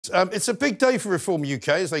It's a big day for Reform UK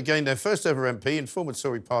as they gain their first ever MP and former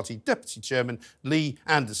Tory party Deputy Chairman Lee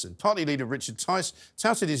Anderson. Party leader Richard Tice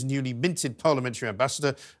touted his newly minted parliamentary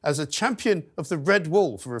ambassador as a champion of the Red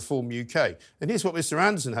Wall for Reform UK. And here's what Mr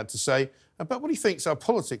Anderson had to say about what he thinks our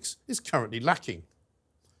politics is currently lacking.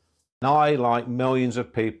 Now, I, like millions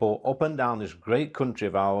of people up and down this great country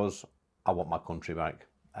of ours, I want my country back.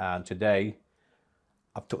 And today,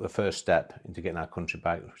 I've took the first step into getting our country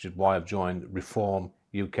back, which is why I've joined Reform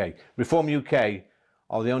UK. Reform UK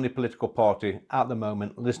are the only political party at the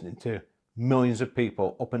moment listening to millions of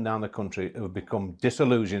people up and down the country who have become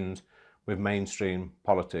disillusioned with mainstream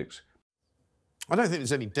politics. I don't think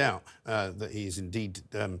there's any doubt that he is indeed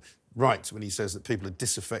right when he says that people are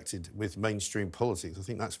disaffected with mainstream politics. I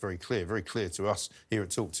think that's very clear to us here at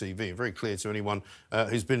TalkTV, and very clear to anyone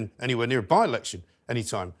who's been anywhere near a by-election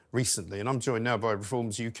anytime recently. And I'm joined now by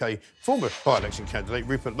Reform's UK former by-election candidate,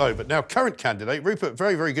 Rupert Lowe, but now current candidate. Rupert,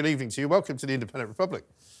 very, very good evening to you. Welcome to the Independent Republic.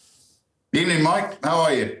 Evening, Mike. How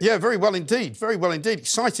are you? Yeah, very well indeed. Very well indeed.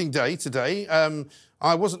 Exciting day today.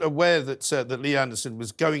 I wasn't aware that Lee Anderson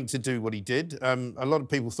was going to do what he did. A lot of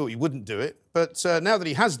people thought he wouldn't do it. But now that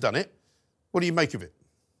he has done it, what do you make of it?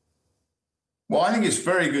 Well, I think it's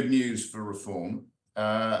very good news for Reform.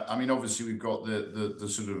 I mean, obviously, we've got the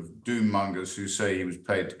sort of doom mongers who say he was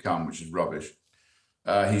paid to come, which is rubbish.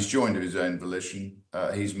 He's joined of his own volition.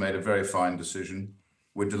 He's made a very fine decision.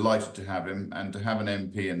 We're delighted to have him, and to have an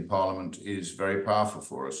MP in Parliament is very powerful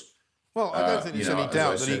for us. Well, I don't think there's any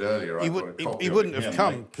doubt that he wouldn't have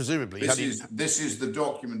come, presumably. This is the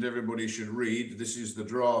document everybody should read. This is the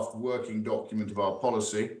draft working document of our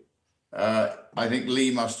policy. I think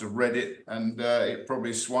Lee must have read it, and it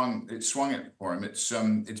probably swung it for him.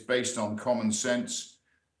 It's based on common sense.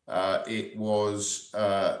 It was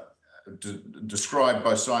described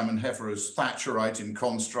by Simon Heffer as Thatcherite in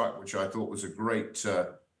construct, which I thought was a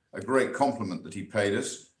great compliment that he paid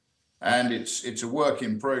us. And it's a work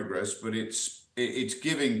in progress, but it's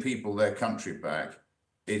giving people their country back.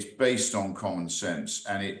 It's based on common sense,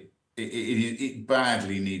 and it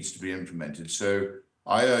badly needs to be implemented. So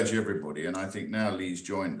I urge everybody, and I think now Lee's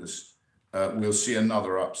joined us, we'll see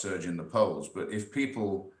another upsurge in the polls. But if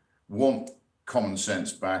people want common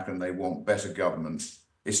sense back and they want better government,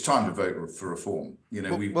 it's time to vote for Reform. You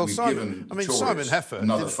know, we've given Tories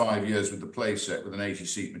another 5 years with the play set with an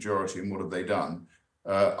 80-seat majority, and what have they done?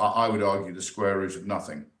 I would argue the square root of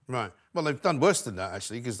nothing. Right. Well, they've done worse than that,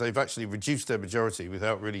 actually, because they've actually reduced their majority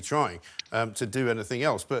without really trying to do anything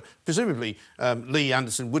else. But presumably, Lee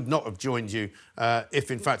Anderson would not have joined you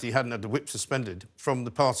if, in fact, he hadn't had the whip suspended from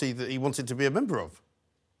the party that he wanted to be a member of.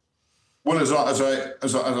 Well, as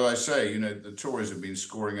I say, you know, the Tories have been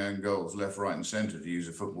scoring own goals left, right and centre, to use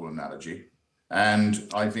a football analogy.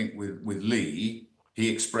 And I think with Lee, he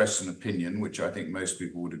expressed an opinion, which I think most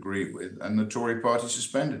people would agree with, and the Tory party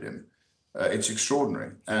suspended him. It's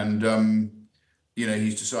extraordinary. And, you know,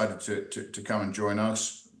 he's decided to come and join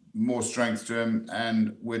us. More strength to him,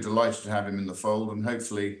 and we're delighted to have him in the fold. And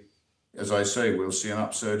hopefully, as I say, we'll see an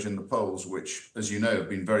upsurge in the polls, which, as you know, have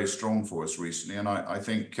been very strong for us recently. And I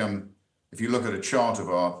think if you look at a chart of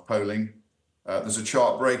our polling, there's a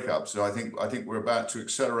chart breakup. So I think we're about to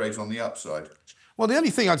accelerate on the upside. Well, the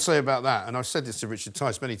only thing I'd say about that, and I've said this to Richard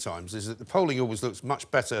Tice many times, is that the polling always looks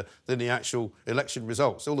much better than the actual election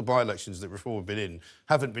results. All the by-elections that Reform have been in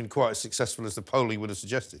haven't been quite as successful as the polling would have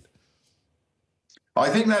suggested. I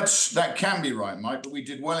think that can be right, Mike, but we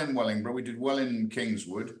did well in Wellingborough, we did well in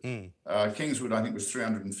Kingswood. Kingswood, I think, was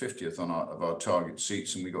 350th of our target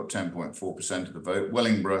seats, and we got 10.4% of the vote.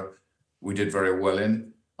 Wellingborough, we did very well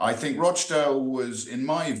in. I think Rochdale was, in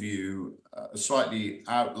my view, a slightly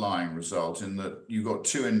outlying result in that you got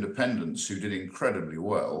two independents who did incredibly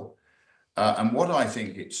well. And what I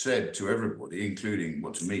think it said to everybody, including,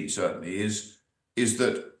 well, to me certainly, is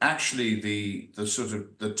that actually the sort of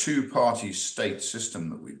the two-party state system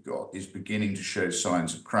that we've got is beginning to show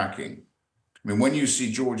signs of cracking. I mean, when you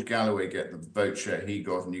see George Galloway get the vote share he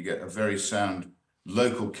got, and you get a very sound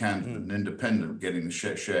local candidate, an independent, getting the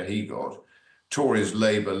share he got, Tories,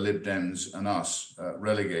 Labour, Lib Dems and us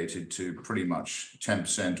relegated to pretty much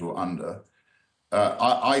 10% or under.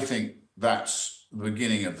 I think that's the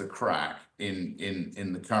beginning of the crack in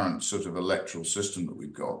the current sort of electoral system that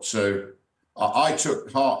we've got. So I took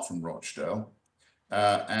heart from Rochdale,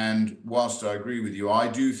 and whilst I agree with you, I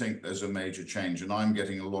do think there's a major change, and I'm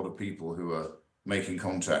getting a lot of people who are making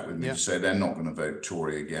contact with me to say they're not going to vote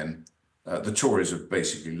Tory again. The Tories have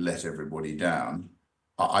basically let everybody down.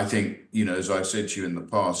 I think, you know, as I've said to you in the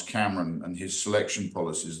past, Cameron and his selection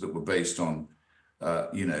policies that were based on,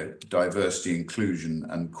 you know, diversity, inclusion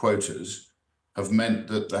and quotas have meant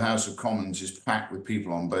that the House of Commons is packed with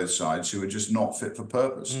people on both sides who are just not fit for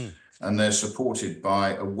purpose. And they're supported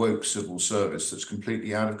by a woke civil service that's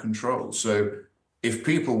completely out of control. So if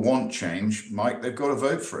people want change, Mike, they've got to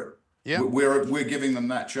vote for it. Yeah. We're giving them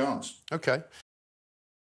that chance. Okay.